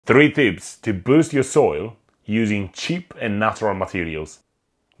3 tips to boost your soil using cheap and natural materials.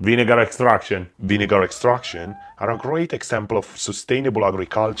 Vinegar extraction. Vinegar extraction are a great example of sustainable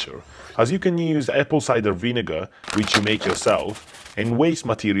agriculture, as you can use apple cider vinegar, which you make yourself, and waste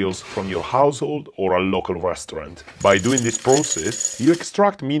materials from your household or a local restaurant. By doing this process, you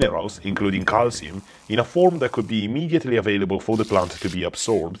extract minerals, including calcium, in a form that could be immediately available for the plant to be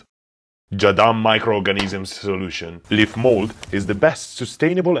absorbed. JADAM microorganisms solution. Leaf mould is the best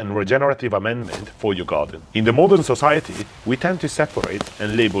sustainable and regenerative amendment for your garden. In the modern society, we tend to separate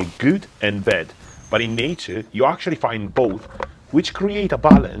and label good and bad, but in nature you actually find both, which create a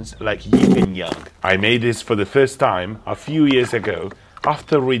balance like yin and yang. I made this for the first time a few years ago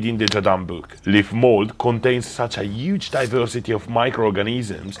after reading the JADAM book. Leaf mould contains such a huge diversity of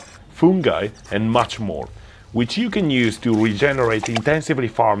microorganisms, fungi and much more, which you can use to regenerate intensively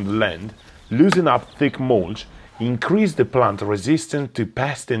farmed land, loosen up thick mulch, increase the plant resistance to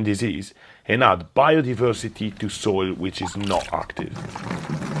pest and disease, and add biodiversity to soil which is not active.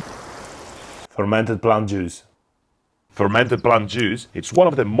 Fermented plant juice. Fermented plant juice is one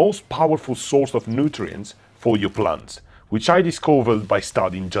of the most powerful sources of nutrients for your plants, which I discovered by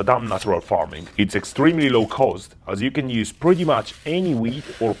studying JADAM natural farming. It's extremely low cost, as you can use pretty much any wheat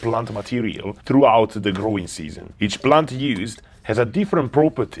or plant material throughout the growing season. Each plant used has a different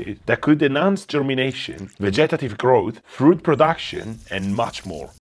property that could enhance germination, vegetative growth, fruit production, and much more.